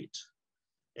weight.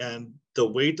 And the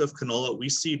weight of canola, we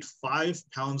seed 5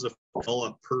 pounds of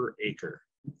canola per acre.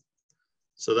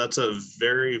 So that's a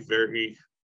very, very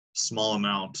small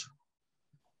amount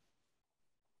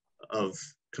of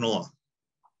canola.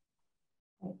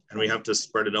 And we have to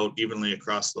spread it out evenly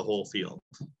across the whole field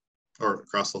or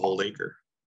across the whole acre.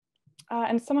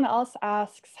 And someone else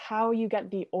asks how you get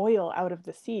the oil out of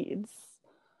the seeds.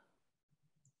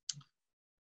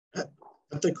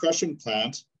 At the crushing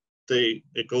plant,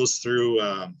 it goes through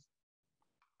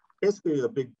basically a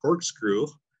big corkscrew,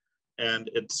 and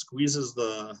it squeezes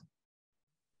the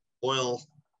oil,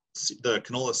 the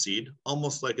canola seed,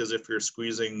 almost like as if you're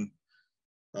squeezing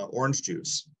orange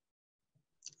juice.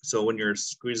 So when you're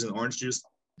squeezing orange juice,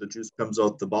 the juice comes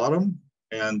out the bottom,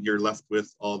 and you're left with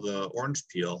all the orange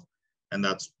peel, and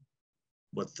that's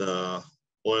what the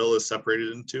oil is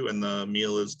separated into, and the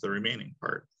meal is the remaining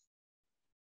part.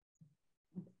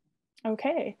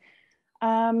 Okay.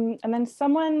 And then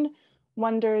someone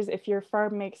wonders if your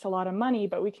farm makes a lot of money,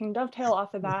 but we can dovetail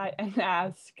off of that and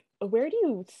ask, where do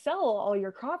you sell all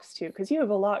your crops to? Because you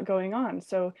have a lot going on.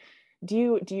 So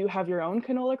do you have your own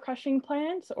canola crushing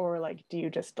plant, or like, do you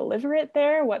just deliver it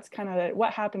there? What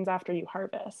happens after you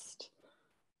harvest?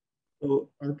 So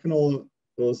our canola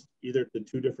goes either to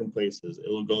 2 different places. It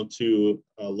will go to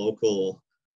a local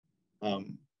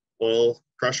oil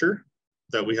crusher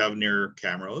that we have near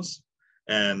Camrose,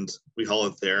 and we haul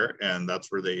it there, and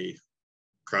that's where they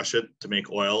crush it to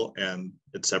make oil, and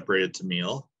it's separated to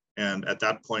meal. And at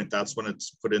that point, that's when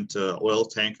it's put into oil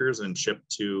tankers and shipped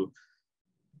to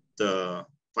the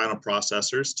final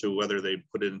processors, to whether they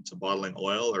put it into bottling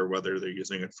oil or whether they're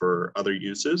using it for other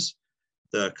uses.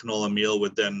 The canola meal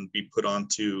would then be put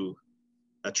onto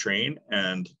a train,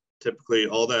 and typically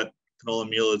all that canola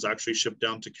meal is actually shipped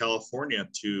down to California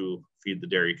to feed the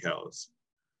dairy cows.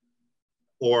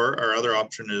 Or our other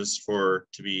option is to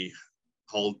be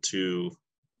hauled to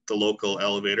the local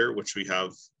elevator, which we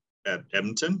have at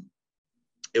Edmonton.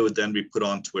 It would then be put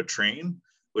onto a train,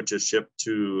 which is shipped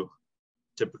to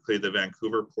typically the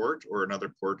Vancouver port or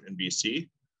another port in BC.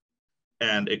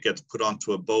 And it gets put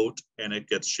onto a boat and it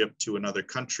gets shipped to another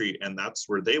country. And that's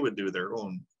where they would do their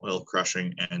own oil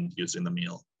crushing and using the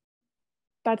meal.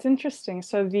 That's interesting.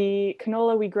 So the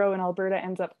canola we grow in Alberta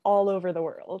ends up all over the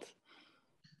world.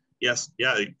 Yes,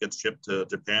 yeah, it gets shipped to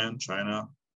Japan, China.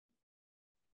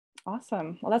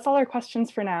 Awesome. Well, that's all our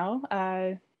questions for now.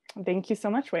 Thank you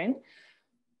so much, Wayne.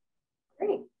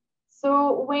 Great.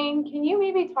 So Wayne, can you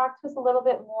maybe talk to us a little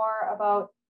bit more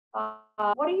about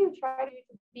what do you try to do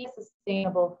to be a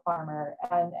sustainable farmer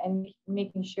and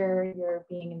making sure you're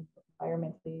being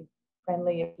environmentally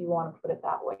friendly, if you want to put it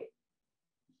that way?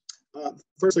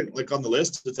 First thing, like on the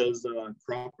list, it says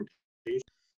crop rotation.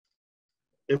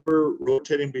 If we're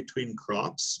rotating between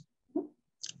crops,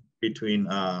 between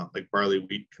like barley,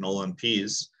 wheat, canola, and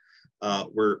peas,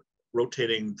 we're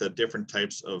rotating the different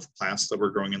types of plants that we're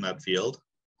growing in that field.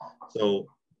 So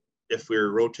if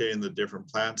we're rotating the different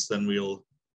plants, then we'll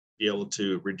be able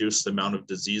to reduce the amount of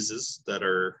diseases that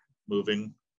are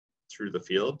moving through the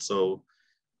field. So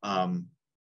to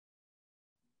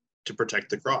protect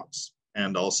the crops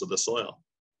and also the soil.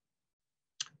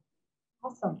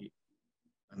 Awesome.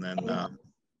 And then,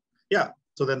 yeah,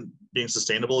 so then being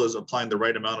sustainable is applying the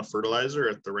right amount of fertilizer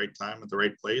at the right time, at the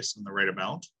right place, and the right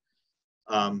amount.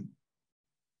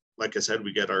 Like I said,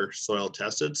 we get our soil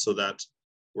tested so that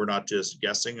we're not just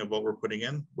guessing of what we're putting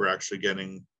in, we're actually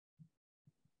getting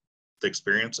the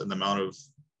experience and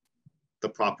the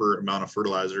proper amount of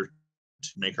fertilizer to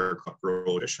make our crop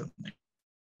grow efficiently.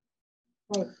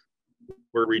 Right.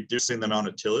 We're reducing the amount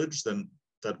of tillage than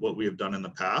what we have done in the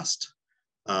past.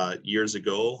 Years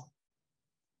ago,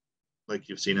 like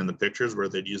you've seen in the pictures, where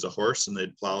they'd use a horse and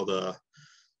they'd plow the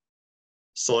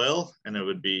soil and it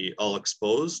would be all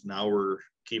exposed. Now we're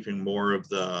keeping more of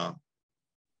the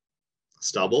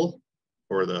stubble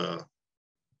or the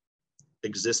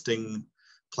existing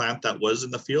plant that was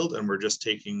in the field, and we're just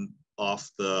taking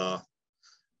off the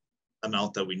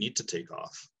amount that we need to take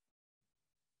off.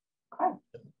 Okay.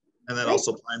 And then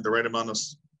also applying the right amount of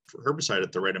herbicide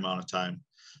at the right amount of time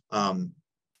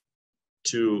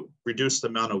to reduce the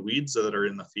amount of weeds that are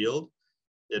in the field.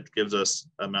 It gives us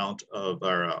amount of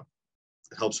our, it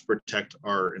helps protect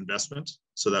our investment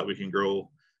so that we can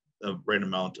grow the right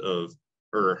amount of,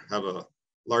 or have a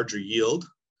larger yield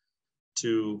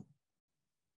so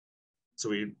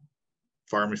we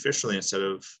farm efficiently instead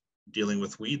of dealing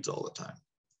with weeds all the time.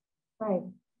 Right.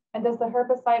 And does the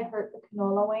herbicide hurt the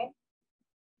canola, Wayne?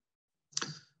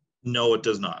 No, it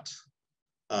does not.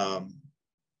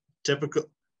 Typical,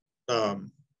 how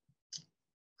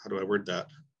do I word that?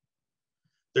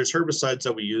 There's herbicides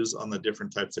that we use on the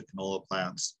different types of canola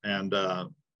plants, and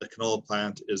the canola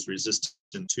plant is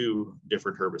resistant to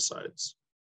different herbicides.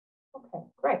 Okay,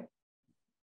 great.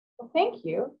 Well, thank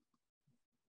you.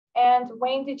 And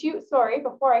Wayne,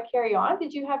 before I carry on,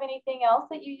 did you have anything else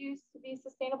that you use to be a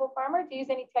sustainable farmer? Do you use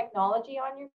any technology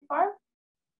on your farm?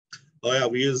 Oh yeah,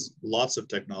 we use lots of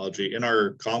technology in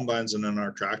our combines and in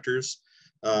our tractors.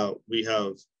 We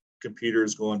have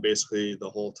computers going basically the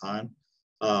whole time.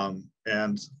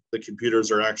 And the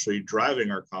computers are actually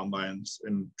driving our combines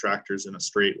and tractors in a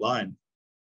straight line.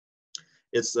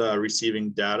 It's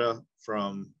receiving data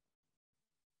from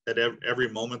at every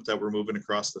moment that we're moving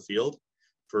across the field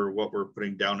for what we're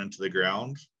putting down into the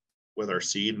ground with our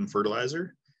seed and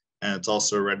fertilizer. And it's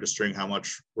also registering how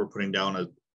much we're putting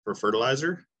down for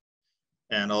fertilizer.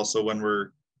 And also when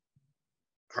we're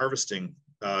harvesting,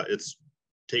 it's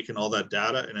taking all that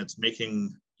data and it's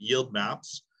making yield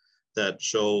maps that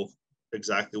show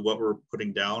exactly what we're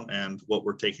putting down and what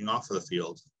we're taking off of the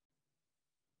field.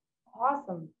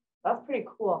 Awesome. That's pretty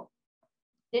cool.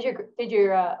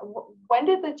 When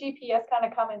did the GPS kind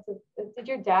of come into, did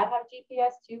your dad have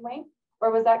GPS too, Wayne? Or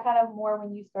was that kind of more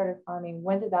when you started farming?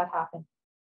 When did that happen?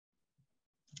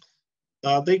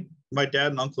 My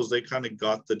dad and uncles, they kind of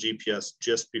got the GPS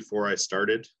just before I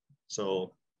started.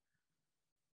 So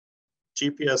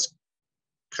GPS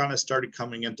kind of started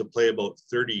coming into play about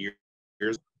 30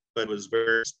 years, but it was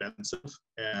very expensive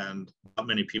and not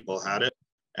many people had it.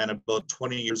 And about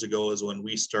 20 years ago is when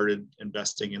we started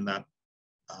investing in that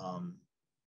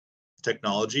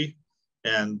technology.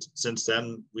 And since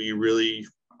then, we really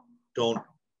don't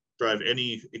drive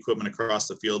any equipment across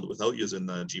the field without using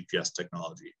the GPS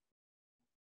technology.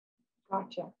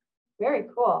 Gotcha. Very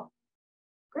cool.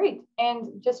 Great.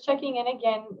 And just checking in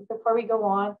again before we go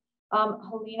on,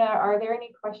 Helena, are there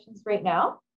any questions right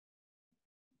now?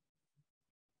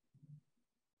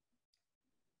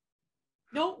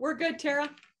 No, we're good, Tara.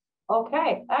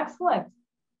 Okay, excellent.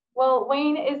 Well,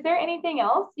 Wayne, is there anything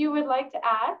else you would like to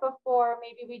add before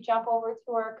maybe we jump over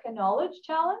to our Knowledge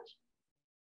Challenge?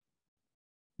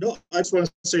 No, I just want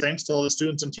to say thanks to all the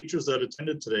students and teachers that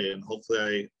attended today, and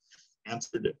hopefully I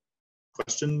answered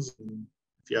questions. And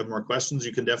if you have more questions,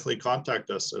 you can definitely contact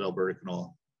us at Alberta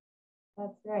Canola.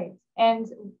 That's right. And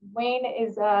Wayne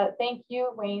is, thank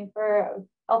you, Wayne, for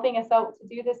helping us out to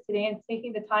do this today and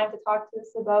taking the time to talk to us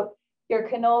about your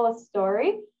canola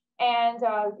story. And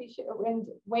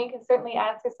Wayne can certainly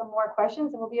answer some more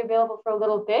questions and will be available for a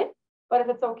little bit. But if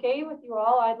it's okay with you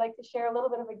all, I'd like to share a little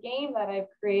bit of a game that I've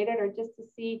created, or just to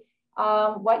see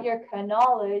what your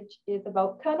knowledge is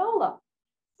about canola.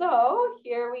 So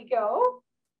here we go.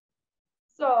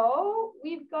 So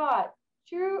we've got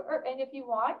true, and if you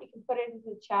want, you can put it into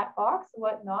the chat box,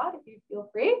 whatnot, if you feel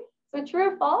free. So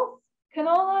true or false,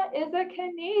 canola is a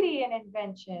Canadian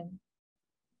invention.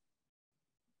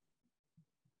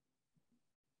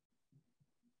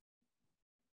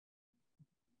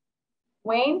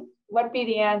 Wayne, what'd be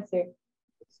the answer?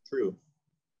 It's true.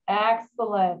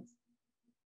 Excellent.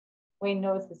 Wayne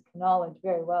knows his knowledge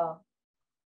very well.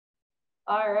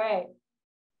 All right.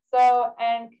 So,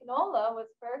 and canola was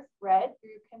first bred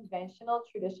through conventional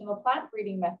traditional plant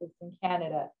breeding methods in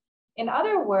Canada. In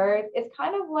other words, it's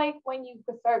kind of like when you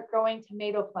start growing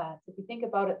tomato plants, if you think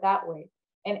about it that way.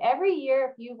 And every year,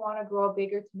 if you want to grow a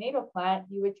bigger tomato plant,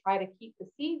 you would try to keep the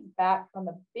seeds back from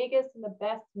the biggest and the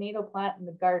best tomato plant in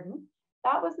the garden.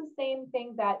 That was the same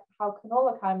thing that how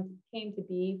canola came to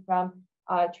be from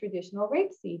traditional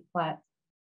rapeseed plants.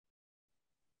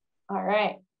 All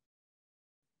right.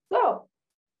 So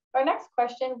our next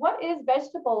question, what is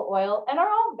vegetable oil and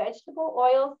are all vegetable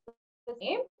oils the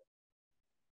same?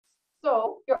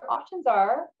 So your options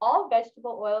are all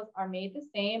vegetable oils are made the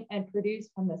same and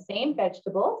produced from the same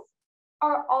vegetables,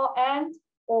 or all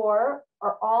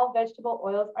vegetable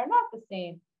oils are not the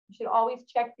same. You should always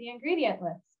check the ingredient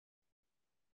list.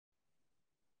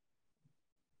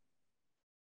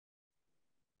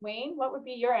 Wayne, what would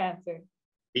be your answer?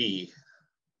 B.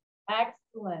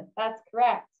 Excellent, that's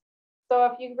correct. So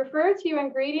if you refer to your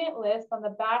ingredient list on the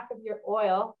back of your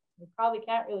oil, you probably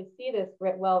can't really see this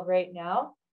well right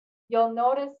now, you'll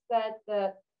notice that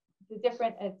the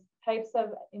different types of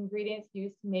ingredients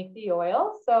used to make the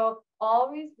oil. So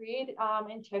always read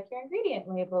and check your ingredient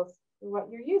labels for what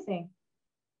you're using.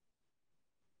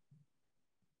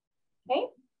 Okay,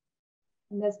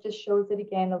 and this just shows it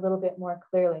again a little bit more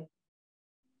clearly.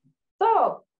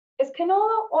 So is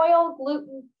canola oil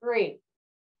gluten-free?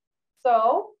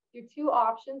 So your two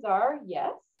options are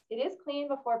yes, it is cleaned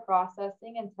before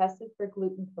processing and tested for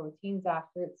gluten proteins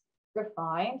after it's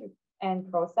refined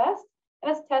and processed, and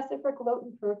it's tested for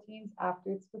gluten proteins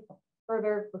after it's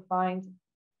further refined.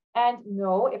 And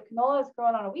no, if canola is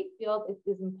grown on a wheat field, it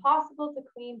is impossible to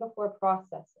clean before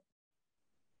processing.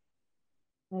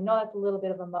 I know that's a little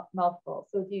bit of a mouthful.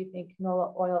 So do you think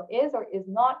canola oil is or is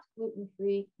not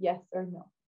gluten-free? Yes or no?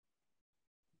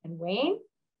 And Wayne?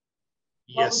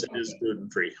 Yes, it is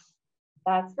gluten-free.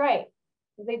 That's right.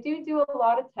 So they do a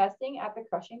lot of testing at the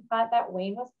crushing plant that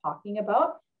Wayne was talking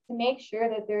about to make sure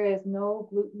that there is no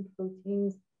gluten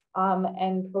proteins,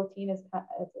 and protein is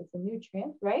it's a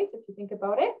nutrient, right? If you think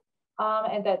about it,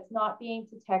 and that's not being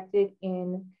detected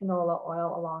in canola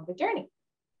oil along the journey.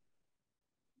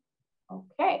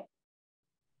 Okay.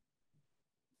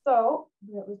 So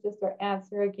that was just our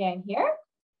answer again here.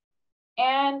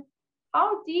 And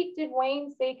how deep did Wayne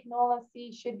say canola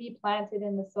seeds should be planted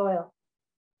in the soil?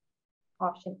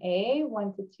 Option A,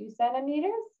 1 to 2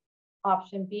 centimeters.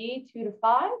 Option B, 2 to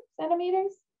 5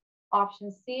 centimeters.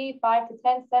 Option C, 5 to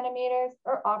 10 centimeters.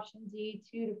 Or option D,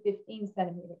 2 to 15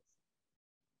 centimeters.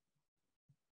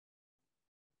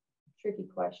 Tricky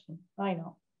question, I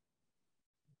know.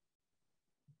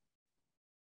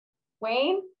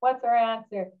 Wayne, what's our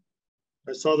answer?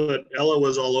 I saw that Ella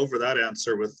was all over that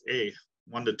answer with A,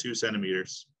 1 to 2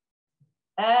 centimeters.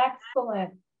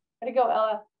 Excellent. Way to go,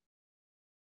 Ella.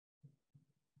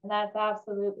 And that's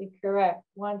absolutely correct,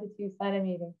 1 to 2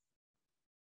 centimeters.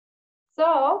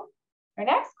 So our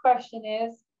next question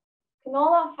is,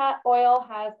 canola oil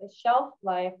has a shelf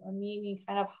life, or meaning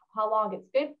kind of how long it's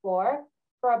good for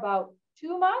about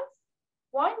 2 months,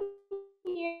 1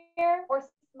 year, or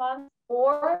 6 months,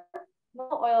 or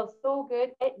canola oil is so good,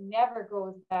 it never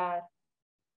goes bad.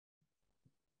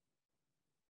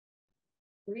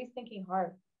 Louise thinking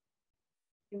hard.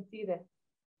 You can see this.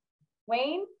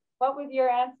 Wayne, what would your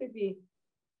answer be?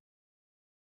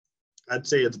 I'd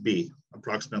say it's B,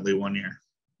 approximately 1 year.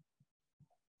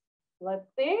 Let's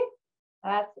see.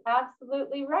 That's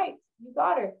absolutely right. You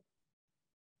got her.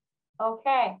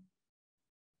 Okay.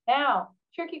 Now,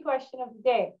 tricky question of the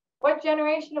day. What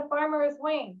generation of farmer is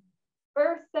Wayne?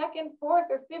 First, second, fourth,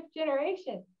 or fifth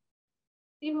generation?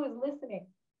 See who is listening.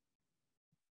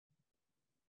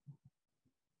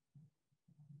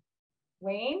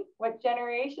 Wayne, what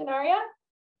generation are you?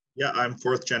 Yeah, I'm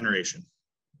 4th generation.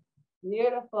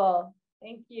 Beautiful.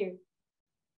 Thank you.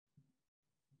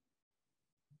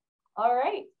 All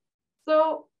right.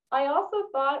 So I also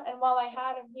thought, and while I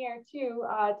had him here too,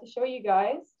 to show you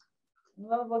guys,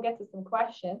 we'll get to some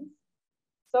questions.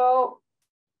 So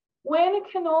when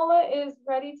canola is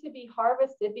ready to be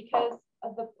harvested, because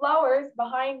of the flowers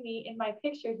behind me in my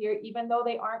picture here, even though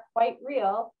they aren't quite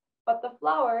real, but the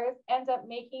flowers end up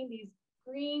making these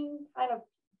green kind of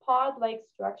pod-like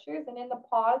structures, and in the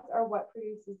pods are what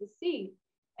produces the seed.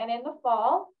 And in the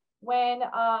fall, when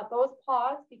those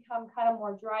pods become kind of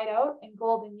more dried out and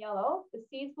golden yellow, the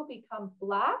seeds will become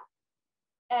black,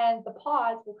 and the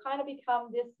pods will kind of become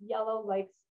this yellow like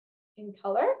in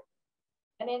color.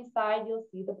 And inside you'll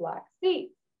see the black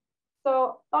seeds.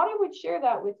 So thought I would share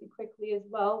that with you quickly as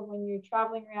well. When you're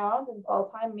traveling around in fall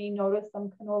time, you may notice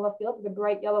some canola fields with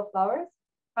bright yellow flowers,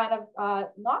 kind of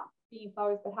not being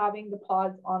flowers, but having the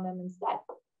pods on them instead.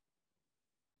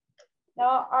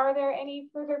 Now, are there any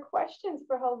further questions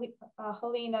for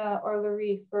Helena or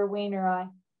Larry for Wayne or I?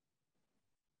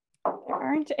 There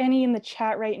aren't any in the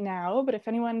chat right now, but if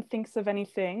anyone thinks of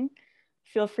anything,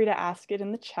 feel free to ask it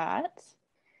in the chat.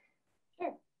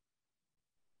 Sure.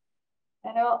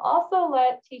 And I will also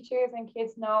let teachers and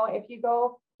kids know if you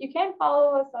go, you can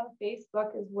follow us on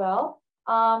Facebook as well.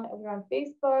 We're on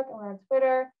Facebook and we're on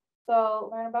Twitter. So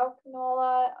learn about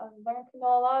canola on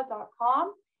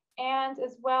learncanola.com. And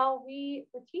as well,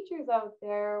 for teachers out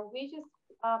there, we just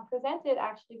presented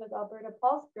actually with Alberta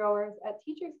Pulse Growers at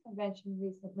Teachers Convention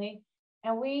recently.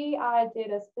 And we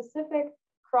did a specific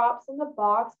crops in the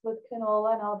box with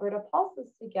canola and Alberta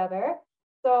Pulses together.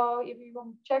 So if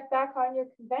you check back on your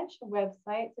convention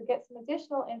website to get some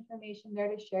additional information there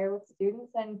to share with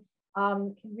students, and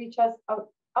can reach us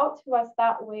out to us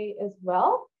that way as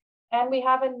well. And we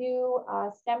have a new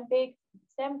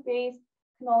STEM-based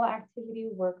canola activity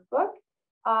workbook.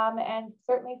 And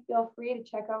certainly feel free to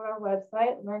check out our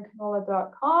website,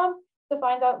 learncanola.com, to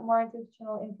find out more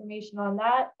additional information on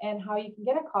that and how you can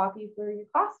get a copy for your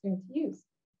classroom to use.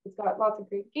 It's got lots of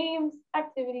great games,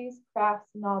 activities, crafts,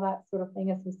 and all that sort of thing,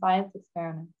 and some science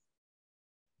experiments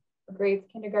for grades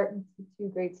kindergarten to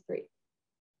grades 3.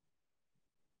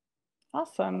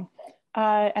 Awesome.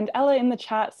 And Ella in the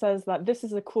chat says that this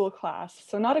is a cool class.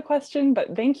 So not a question,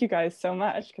 but thank you guys so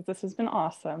much, because this has been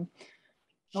awesome.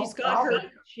 She's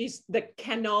she's the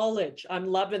knowledge. I'm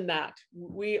loving that.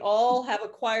 We all have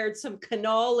acquired some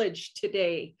knowledge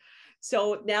today.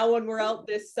 So now when we're out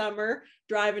this summer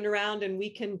driving around and we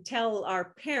can tell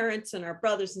our parents and our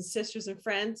brothers and sisters and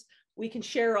friends, we can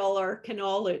share all our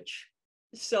knowledge.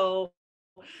 So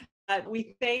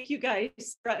we thank you guys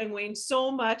and Wayne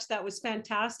so much. That was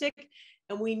fantastic.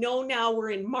 And we know now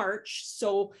we're in March.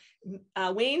 So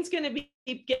Wayne's going to be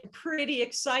getting pretty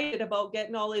excited about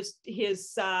getting all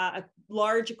his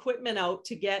large equipment out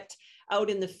to get out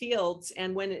in the fields.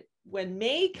 And when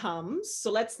May comes, so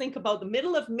let's think about the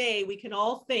middle of May, we can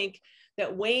all think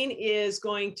that Wayne is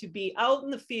going to be out in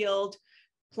the field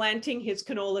planting his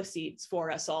canola seeds for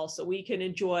us all, so we can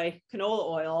enjoy canola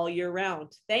oil all year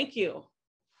round. Thank you.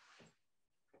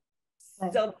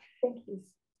 So, thank you.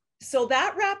 So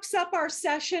that wraps up our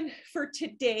session for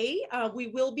today. We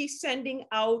will be sending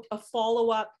out a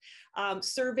follow-up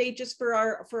survey just for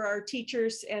our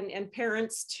teachers and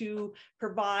parents to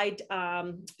provide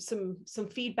some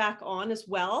feedback on as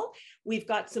well. We've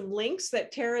got some links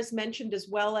that Tara's mentioned, as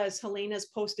well as Helena's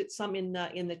posted some in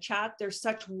the chat. There's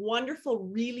such wonderful,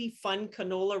 really fun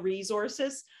canola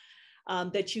resources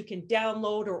that you can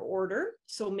download or order.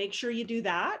 So make sure you do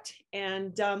that.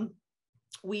 And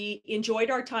we enjoyed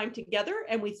our time together,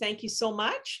 and we thank you so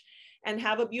much, and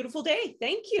have a beautiful day.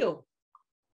 Thank you.